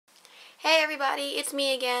Hey everybody, it's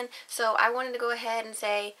me again. So I wanted to go ahead and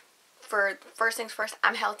say, for first things first,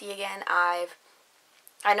 I'm healthy again. I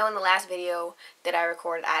know in the last video that I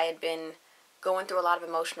recorded, I had been going through a lot of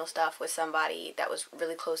emotional stuff with somebody that was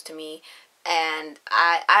really close to me, and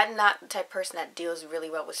I'm not the type of person that deals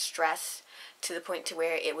really well with stress to the point to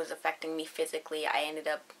where it was affecting me physically. I ended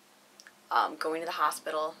up going to the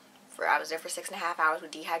hospital. I was there for 6.5 hours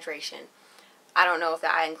with dehydration. I don't know if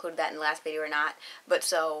I included that in the last video or not, but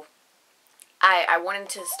so I wanted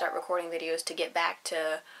to start recording videos to get back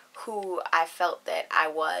to who I felt that I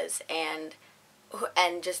was, and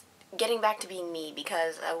just getting back to being me,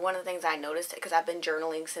 because one of the things I noticed, because I've been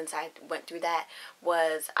journaling since I went through that,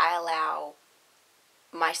 was I allow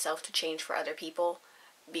myself to change for other people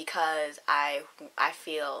because I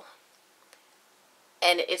feel,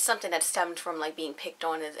 and it's something that stemmed from like being picked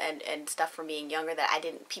on and stuff from being younger,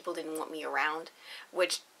 that people didn't want me around,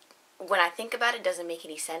 which when I think about it doesn't make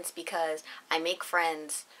any sense, because I make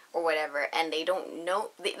friends or whatever and they don't know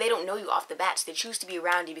you off the bat, so they choose to be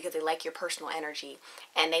around you because they like your personal energy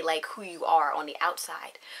and they like who you are on the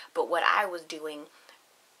outside. But what I was doing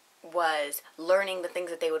was learning the things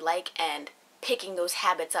that they would like and picking those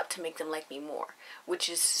habits up to make them like me more, which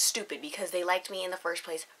is stupid because they liked me in the first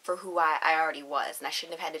place for who I already was, and I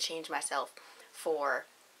shouldn't have had to change myself for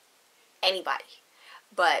anybody.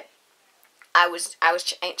 But I was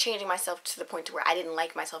changing myself to the point to where I didn't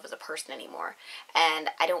like myself as a person anymore, and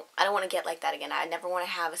I don't want to get like that again. I never want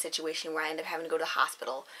to have a situation where I end up having to go to the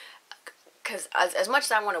hospital, because as much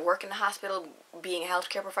as I want to work in the hospital, being a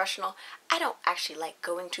healthcare professional, I don't actually like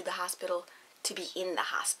going to the hospital to be in the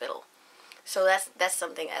hospital. So that's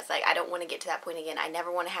something that's like, I don't want to get to that point again. I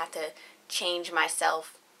never want to have to change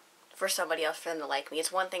myself for somebody else for them to like me.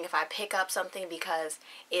 It's one thing if I pick up something because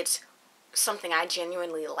it's something I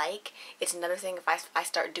genuinely like. It's another thing if I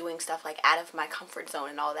start doing stuff like out of my comfort zone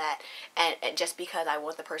and all that, and just because I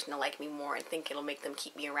want the person to like me more and think it'll make them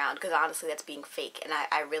keep me around, because honestly that's being fake, and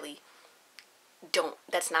I really don't,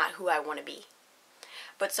 that's not who I want to be.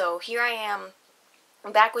 But so here I am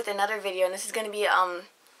back with another video, and this is going to be I'm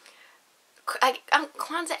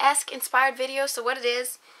Kwanzaa-esque inspired video. So what it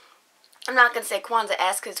is, I'm not going to say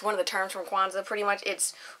Kwanzaa-esque because it's one of the terms from Kwanzaa. Pretty much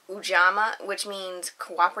it's Ujamaa, which means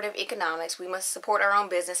cooperative economics. We must support our own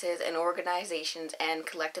businesses and organizations and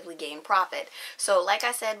collectively gain profit. So like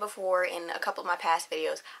I said before in a couple of my past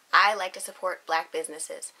videos, I like to support black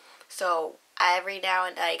businesses. So every now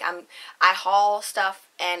and like I haul stuff,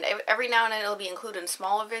 and every now and then it'll be included in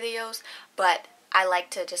smaller videos, but I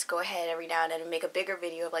like to just go ahead every now and then and make a bigger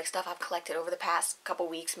video of like stuff I've collected over the past couple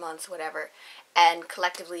weeks, months, whatever, and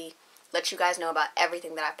collectively let you guys know about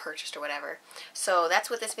everything that I've purchased or whatever. So that's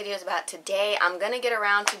what this video is about today. I'm going to get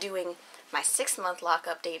around to doing my 6-month lock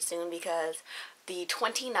update soon, because the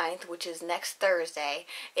 29th, which is next Thursday,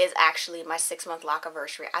 is actually my 6-month lock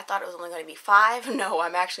anniversary. I thought it was only going to be 5. No,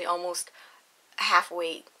 I'm actually almost half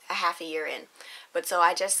a year in. But so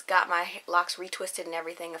I just got my locks retwisted and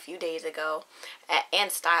everything a few days ago,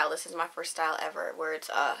 and styled. This is my first style ever, where it's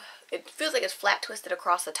it feels like it's flat twisted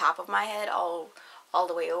across the top of my head all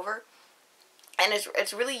the way over. And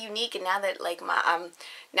it's really unique, and now that like now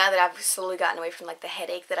that I've slowly gotten away from like the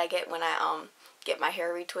headache that I get when I get my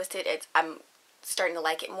hair retwisted, I'm starting to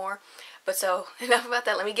like it more. But so enough about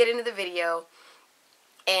that. Let me get into the video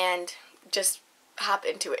and just hop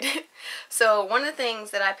into it. So one of the things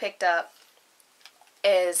that I picked up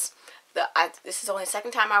is this is only the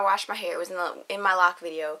second time I washed my hair. It was in my lock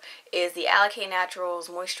video. Is the BLK Naturals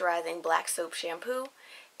Moisturizing Black Soap Shampoo.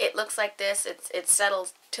 It looks like this. It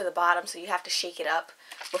settles to the bottom, so you have to shake it up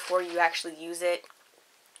before you actually use it.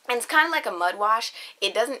 And it's kind of like a mud wash.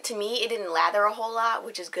 It doesn't, to me, it didn't lather a whole lot,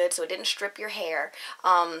 which is good, so it didn't strip your hair.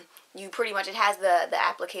 You pretty much, it has the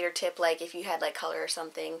applicator tip, like if you had like color or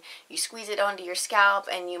something, you squeeze it onto your scalp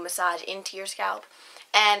and you massage into your scalp.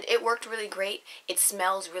 And it worked really great. It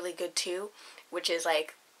smells really good too, which is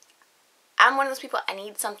like, I'm one of those people, I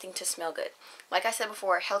need something to smell good. Like I said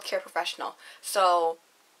before, healthcare professional. So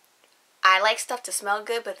I like stuff to smell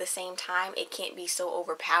good, but at the same time, it can't be so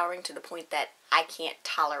overpowering to the point that I can't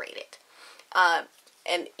tolerate it.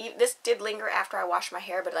 And this did linger after I washed my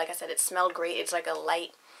hair, but like I said, it smelled great. It's like a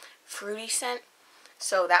light, fruity scent,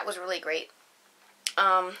 so that was really great.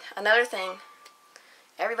 Another thing,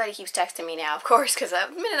 everybody keeps texting me now, of course, because the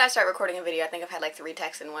minute I start recording a video, I think I've had like 3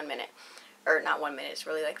 texts in 1 minute. Or not 1 minute, it's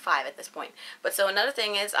really like 5 at this point. But so another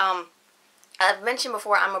thing is, I've mentioned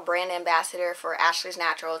before, I'm a brand ambassador for Ashley's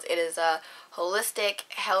Naturals. It is a holistic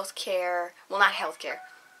healthcare, well, not healthcare,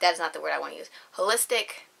 that is not the word I want to use,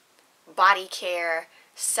 holistic body care,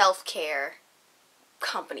 self-care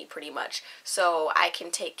company pretty much. So I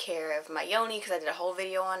can take care of my yoni, because I did a whole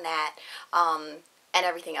video on that, and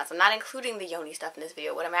everything else. I'm not including the yoni stuff in this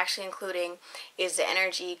video. What I'm actually including is the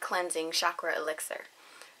energy cleansing chakra elixir.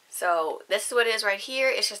 So this is what it is right here.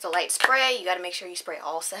 It's just a light spray. You got to make sure you spray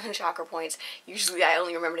all 7 chakra points. Usually I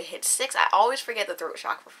only remember to hit 6. I always forget the throat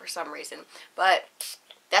chakra for some reason. But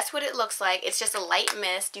that's what it looks like. It's just a light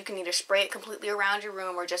mist. You can either spray it completely around your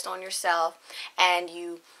room or just on yourself. And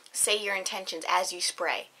you say your intentions as you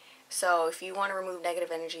spray. So if you want to remove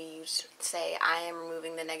negative energy, you say, I am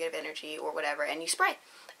removing the negative energy or whatever, and you spray.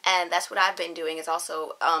 And that's what I've been doing. It's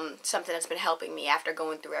also something that's been helping me after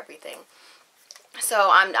going through everything. So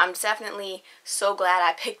I'm definitely so glad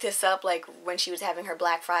I picked this up, like when she was having her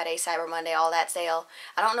Black Friday, Cyber Monday, all that sale.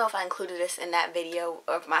 I don't know if I included this in that video,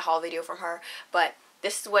 of my haul video from her, but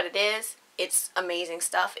this is what it is. It's amazing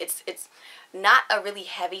stuff. It's not a really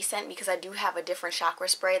heavy scent, because I do have a different chakra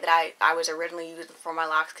spray that I was originally using for my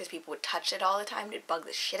locks, because people would touch it all the time. It'd bug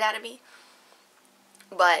the shit out of me.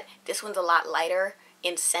 But this one's a lot lighter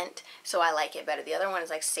in scent, so I like it better. The other one is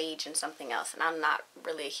like sage and something else, and I'm not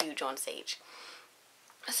really huge on sage.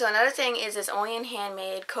 So another thing is this Oyin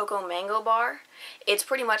Handmade Coco Mango Bar. It's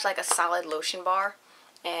pretty much like a solid lotion bar,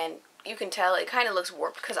 and you can tell it kind of looks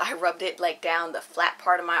warped because I rubbed it like down the flat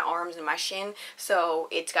part of my arms and my shin, so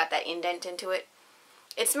it's got that indent into it.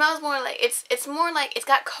 It smells more like, it's more like, it's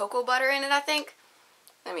got cocoa butter in it, I think.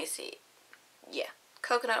 Let me see. Yeah,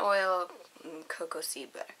 coconut oil, cocoa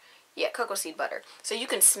seed butter. Yeah, cocoa seed butter. So you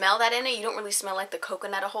can smell that in it. You don't really smell like the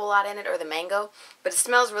coconut a whole lot in it, or the mango, but it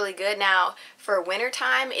smells really good. Now, for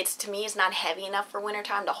wintertime, to me, it's not heavy enough for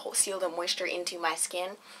wintertime to seal the moisture into my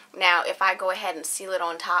skin. Now, if I go ahead and seal it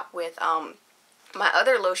on top with my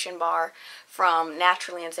other lotion bar from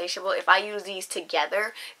Naturally Insatiable, if I use these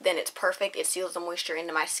together, then it's perfect. It seals the moisture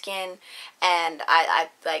into my skin, and I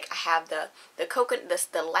have the coconut,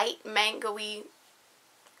 the light mango-y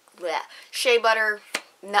shea butter,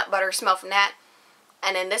 nut butter smell from that,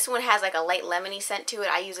 and then this one has like a light lemony scent to it.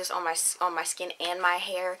 I use this on my skin and my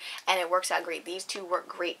hair, and it works out great. These two work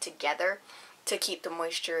great together to keep the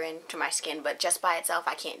moisture into my skin, but just by itself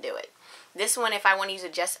I can't do it. This one, if I want to use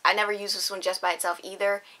it I never use this one just by itself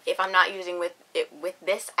either. If I'm not using it with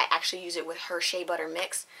this, I actually use it with her shea butter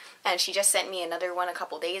mix, and she just sent me another one a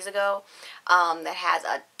couple days ago that has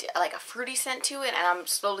like a fruity scent to it, and I'm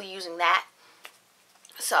slowly using that.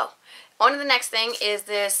 So on to the next thing is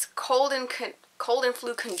this cold and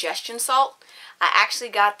flu congestion salt. I actually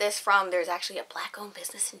got this from, there's actually a black-owned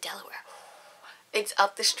business in Delaware. It's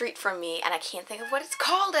up the street from me, and I can't think of what it's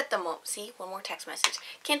called at the moment. See, one more text message.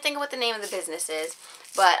 Can't think of what the name of the business is,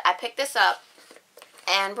 but I picked this up,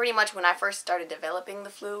 and pretty much when I first started developing the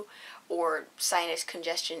flu or sinus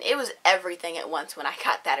congestion, it was everything at once when I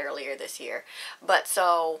got that earlier this year. But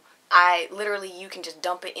so you can just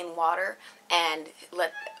dump it in water and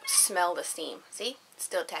smell the steam. See?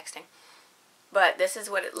 Still texting. But this is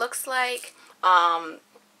what it looks like.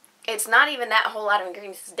 It's not even that whole lot of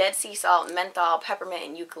ingredients. It's Dead Sea salt, menthol, peppermint,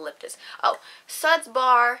 and eucalyptus. Oh, Suds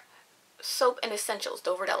Bar Soap and Essentials,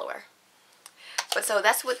 Dover, Delaware. But so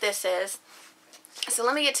that's what this is. So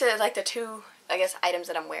let me get to like the two, I guess, items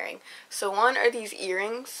that I'm wearing. So one are these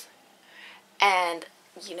earrings, and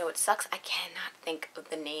you know, it sucks. I cannot think of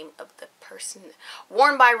the name of the person.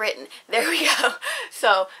 Worn by Written. There we go.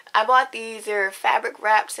 So I bought these. They're fabric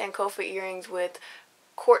wrapped Sankofa earrings with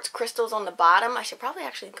quartz crystals on the bottom. I should probably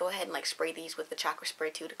actually go ahead and like spray these with the chakra spray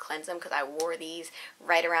too to cleanse them, because I wore these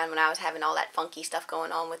right around when I was having all that funky stuff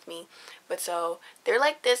going on with me. But so they're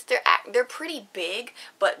like this. They're pretty big,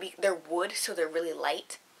 but they're wood, so they're really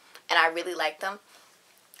light, and I really like them.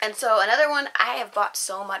 And so another one, I have bought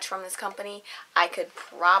so much from this company. I could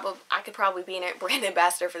probably be a brand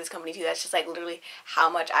ambassador for this company too. That's just like literally how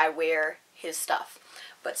much I wear his stuff.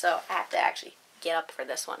 But so I have to actually get up for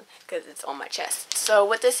this one because it's on my chest. So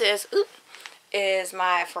what this is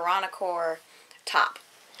my Ferranacore top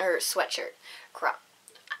or sweatshirt, crop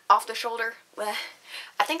off the shoulder.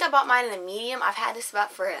 I think I bought mine in a medium. I've had this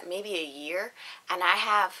about for maybe a year, and I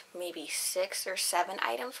have maybe 6 or 7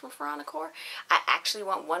 items from Ferranacore. I actually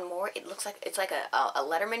want one more. It looks like it's like a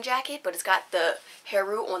Letterman jacket, but it's got the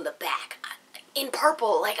Heru on the back in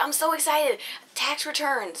purple. Like, I'm so excited. Tax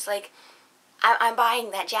returns. Like, I'm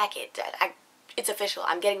buying that jacket. It's official.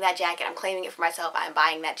 I'm getting that jacket. I'm claiming it for myself. I'm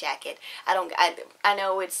buying that jacket. I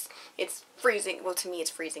know it's freezing. Well, to me, it's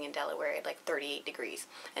freezing in Delaware at like 38 degrees.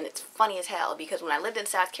 And it's funny as hell because when I lived in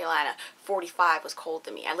South Carolina, 45 was cold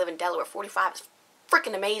to me. I live in Delaware. 45 is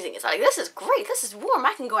freaking amazing. It's like, this is great. This is warm.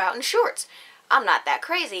 I can go out in shorts. I'm not that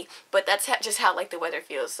crazy, but that's just how like the weather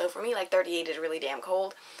feels. So for me, like 38 is really damn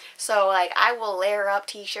cold. So like I will layer up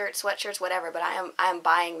t-shirts, sweatshirts, whatever, but I'm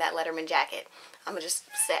buying that Letterman jacket. I'm gonna just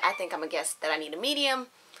say, I think I'm gonna guess that I need a medium.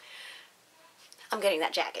 I'm getting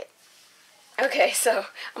that jacket. Okay, so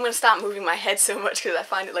I'm gonna stop moving my head so much because I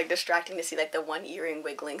find it like distracting to see like the one earring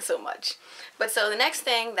wiggling so much. But so the next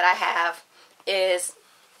thing that I have is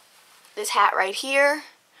this hat right here.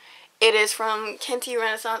 It is from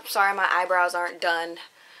Khenti-Renaissance. Sorry, my eyebrows aren't done.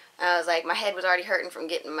 I was like, my head was already hurting from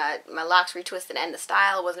getting my locks retwisted, and the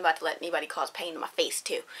style wasn't about to let anybody cause pain in my face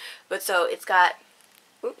too. But so it's got,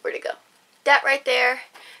 where'd it go? That right there.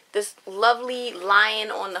 This lovely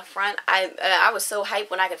lion on the front. I was so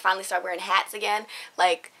hyped when I could finally start wearing hats again.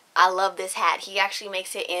 Like, I love this hat. He actually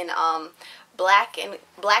makes it in black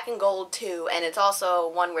and gold too, and it's also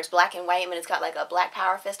one where it's black and white, and it's got like a black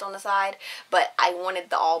power fist on the side. But I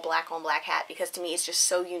wanted the all black on black hat because to me it's just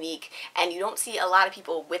so unique, and you don't see a lot of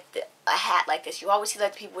people with a hat like this. You always see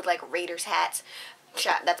like people with like Raiders hats.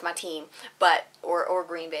 That's my team, but or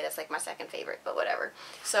Green Bay. That's like my second favorite, but whatever.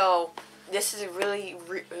 So this is a really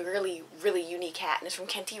unique hat, and it's from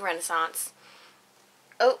Khenti-Renaissance.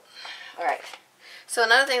 Oh, all right. So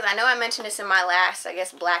another thing, I know I mentioned this in my last, I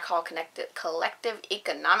guess, Black Hall Collective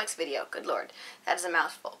Economics video. Good Lord, that is a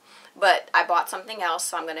mouthful. But I bought something else,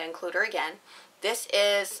 so I'm going to include her again. This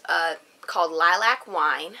is called Lilac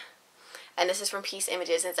Wine, and this is from Piece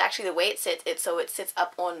Images. And it's actually the way it sits. So it sits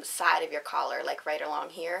up on the side of your collar, like right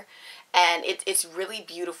along here, and it's really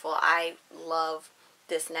beautiful. I love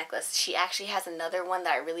this necklace. She actually has another one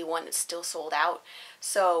that I really want. It's still sold out.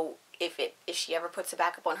 So if she ever puts it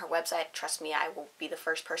back up on her website, trust me, I will be the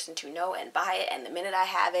first person to know and buy it. And the minute I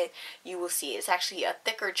have it, you will see it. It's actually a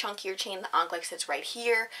thicker, chunkier chain. The anklet sits right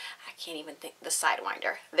here. I can't even think the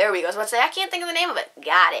sidewinder. There we go. I was about to say, I can't think of the name of it.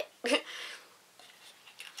 Got it.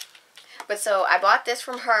 But so I bought this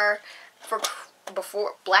from her for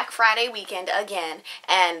before Black Friday weekend again,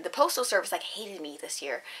 and the postal service like hated me this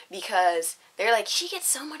year because they're like, she gets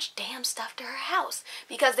so much damn stuff to her house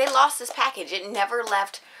because they lost this package. It never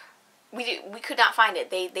left. We could not find it.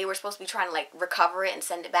 They were supposed to be trying to like recover it and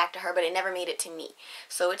send it back to her, but it never made it to me.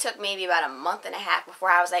 So it took maybe about a month and a half before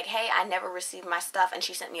I was like, hey, I never received my stuff, and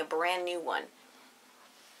she sent me a brand new one,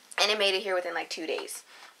 and it made it here within like 2 days.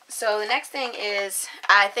 So the next thing is,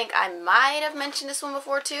 I think I might have mentioned this one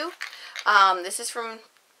before too. This is from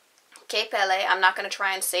Pele. I'm not going to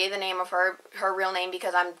try and say the name of her real name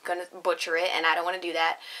because I'm going to butcher it, and I don't want to do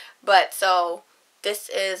that. But so this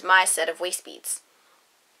is my set of Waistbeads.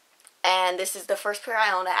 And this is the first pair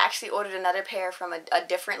I owned. I actually ordered another pair from a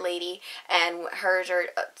different lady, and hers are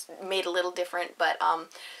made a little different, but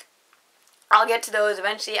I'll get to those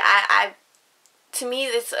eventually. To me,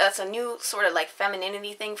 it's a new sort of like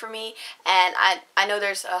femininity thing for me, and I know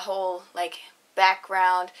there's a whole like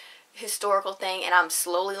background historical thing, and I'm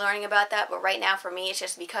slowly learning about that, but right now for me it's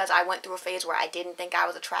just because I went through a phase where I didn't think I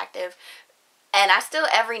was attractive. And I still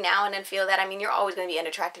every now and then feel that. I mean, you're always going to be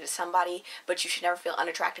unattracted to somebody, but you should never feel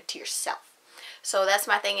unattracted to yourself. So that's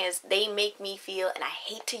my thing, is they make me feel, and I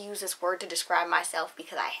hate to use this word to describe myself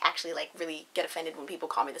because I actually like really get offended when people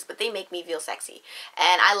call me this, but they make me feel sexy.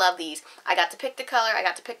 And I love these. I got to pick the color, I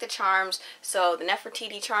got to pick the charms. So the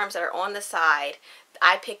Nefertiti charms that are on the side,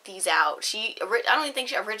 I picked these out. I don't even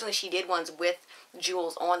think originally she did ones with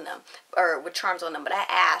jewels on them, or with charms on them, but I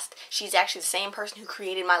asked. She's actually the same person who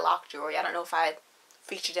created my lock jewelry. I don't know if I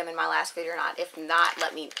featured them in my last video or not. If not,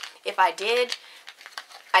 if I did,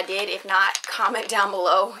 I did. If not, comment down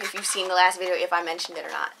below if you've seen the last video, if I mentioned it or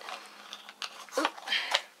not.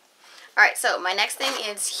 Alright, so my next thing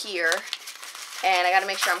is here, and I gotta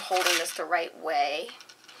make sure I'm holding this the right way.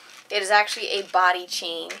 It is actually a body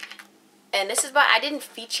chain. And this is I didn't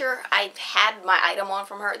feature, I had my item on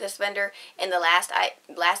from her, this vendor, in the last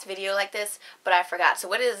video like this, but I forgot. So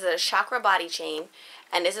what is a Chakra body chain,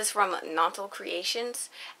 and this is from Naturalee Creations.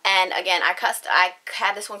 And again, I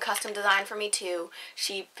had this one custom designed for me too.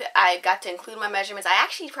 I got to include my measurements. I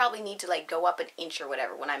actually probably need to like go up an inch or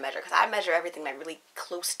whatever when I measure, because I measure everything like really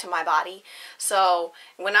close to my body. So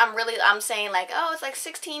when I'm saying like, oh, it's like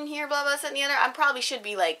 16 here, blah blah, this and the other, I probably should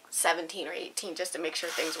be like 17 or 18 just to make sure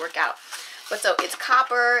things work out. But so it's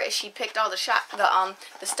copper. She picked all the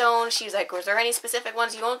stones. She was like, was there any specific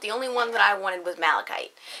ones you want? The only one that I wanted was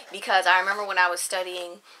malachite, because I remember when I was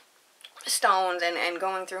studying stones and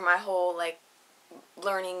going through my whole like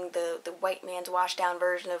learning the white man's washed down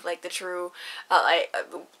version of like the true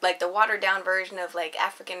like the watered down version of like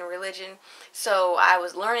African religion. So I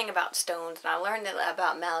was learning about stones, and I learned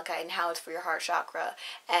about malachite and how it's for your heart chakra,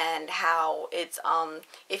 and how it's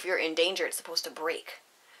if you're in danger it's supposed to break.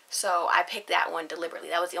 So I picked that one deliberately.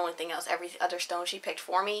 That was the only thing else. Every other stone she picked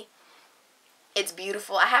for me. It's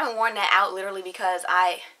beautiful. I haven't worn that out literally because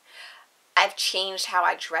I I've changed how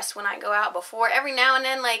I dress when I go out. Before, every now and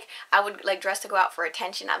then, like, I would, like, dress to go out for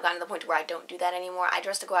attention. I've gotten to the point where I don't do that anymore. I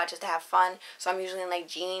dress to go out just to have fun. So I'm usually in, like,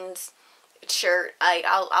 jeans, shirt.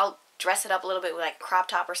 I'll dress it up a little bit with, like, a crop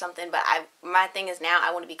top or something. But my thing is now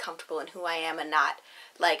I want to be comfortable in who I am and not,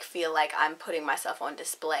 like, feel like I'm putting myself on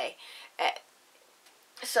display.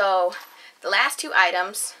 So the last two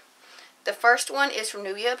items, the first one is from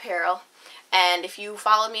Nubia Apparel. And if you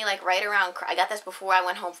followed me, like, right around, I got this before I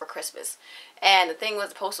went home for Christmas. And the thing was,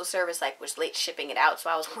 the Postal Service, like, was late shipping it out, so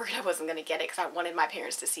I was worried I wasn't going to get it because I wanted my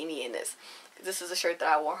parents to see me in this. This is a shirt that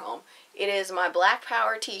I wore home. It is my Black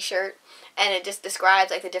Power t-shirt, and it just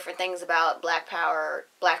describes, like, the different things about Black Power,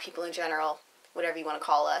 Black people in general, whatever you want to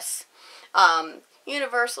call us.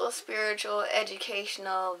 Universal, spiritual,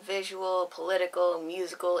 educational, visual, political,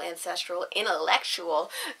 musical, ancestral,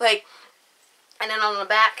 intellectual. Like, and then on the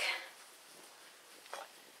back...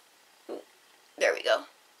 There we go.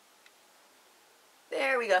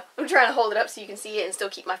 There we go. I'm trying to hold it up so you can see it and still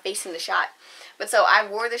keep my face in the shot. But so I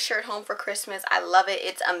wore this shirt home for Christmas. I love it.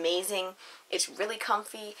 It's amazing. It's really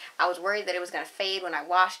comfy. I was worried that it was going to fade when I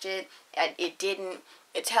washed it. It didn't.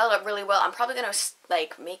 It's held up really well. I'm probably going to,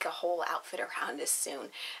 like, make a whole outfit around this soon.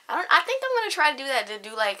 I think I'm going to try to do that. To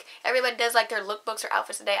do, like, everybody does, like, their lookbooks or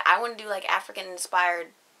outfits today. I want to do, like, African-inspired,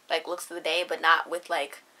 like, looks of the day, but not with,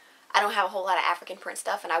 like... I don't have a whole lot of African print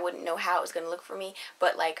stuff, and I wouldn't know how it was going to look for me,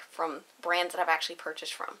 but, like, from brands that I've actually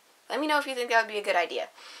purchased from. Let me know if you think that would be a good idea.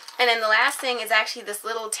 And then the last thing is actually this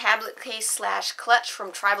little tablet case slash clutch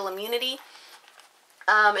from Tribal Immunity.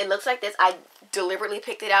 It looks like this. I deliberately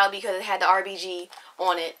picked it out because it had the RBG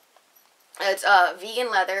on it. It's vegan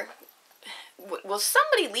leather. Will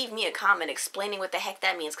somebody leave me a comment explaining what the heck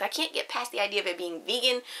that means? Because I can't get past the idea of it being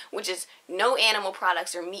vegan, which is no animal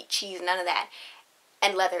products or meat, cheese, none of that.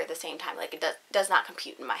 And leather at the same time. Like, it does not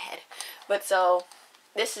compute in my head. But so,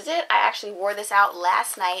 this is it. I actually wore this out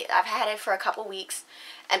last night. I've had it for a couple weeks.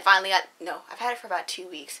 And finally, I've had it for about 2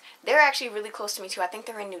 weeks. They're actually really close to me too. I think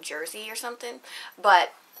they're in New Jersey or something.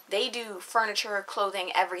 But they do furniture, clothing,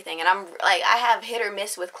 everything. And I'm, like, I have hit or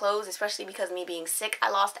miss with clothes, especially because of me being sick. I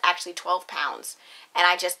lost actually 12 pounds. And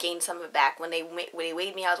I just gained some of it back. When they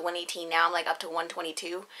weighed me, I was 118. Now I'm, like, up to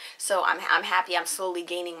 122. So I'm happy I'm slowly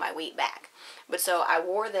gaining my weight back. But so I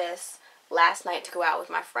wore this last night to go out with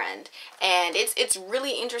my friend, and it's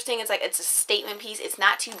really interesting. It's like, it's a statement piece. It's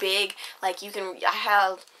not too big. Like, you can, what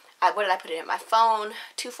did I put in it? My phone,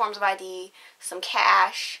 2 forms of ID, some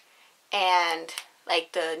cash, and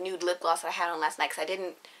like the nude lip gloss that I had on last night, because I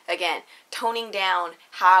didn't, again, toning down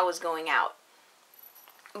how I was going out.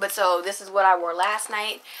 But so this is what I wore last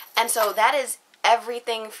night, and so that is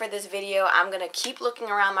everything for this video. I'm going to keep looking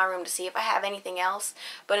around my room to see if I have anything else.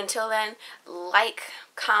 But until then, like,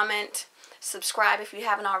 comment, subscribe if you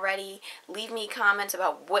haven't already. Leave me comments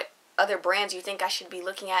about what other brands you think I should be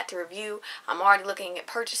looking at to review. I'm already looking at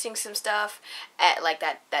purchasing some stuff, at like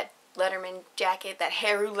that Letterman jacket, that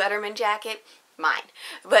Haru Letterman jacket. Mine.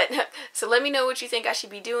 But so let me know what you think I should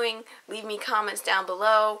be doing. Leave me comments down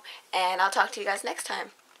below, and I'll talk to you guys next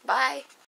time. Bye.